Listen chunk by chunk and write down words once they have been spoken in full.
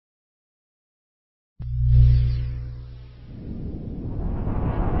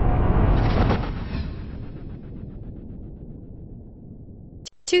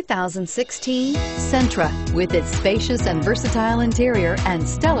2016 Sentra. With its spacious and versatile interior and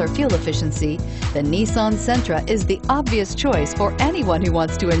stellar fuel efficiency, the Nissan Sentra is the obvious choice for anyone who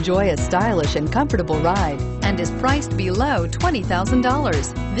wants to enjoy a stylish and comfortable ride and is priced below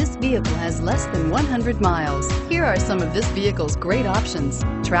 $20,000. This vehicle has less than 100 miles. Here are some of this vehicle's great options: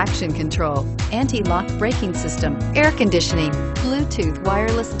 traction control, anti-lock braking system, air conditioning, Bluetooth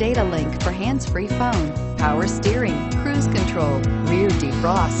wireless data link for hands-free phone, power steering, cruise control, rear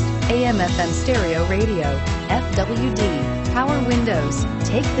defrost, AM/FM stereo radio, FWD, power windows.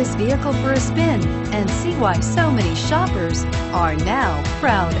 Take this vehicle for a spin and see why so many shoppers are now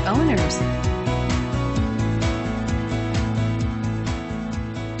proud owners.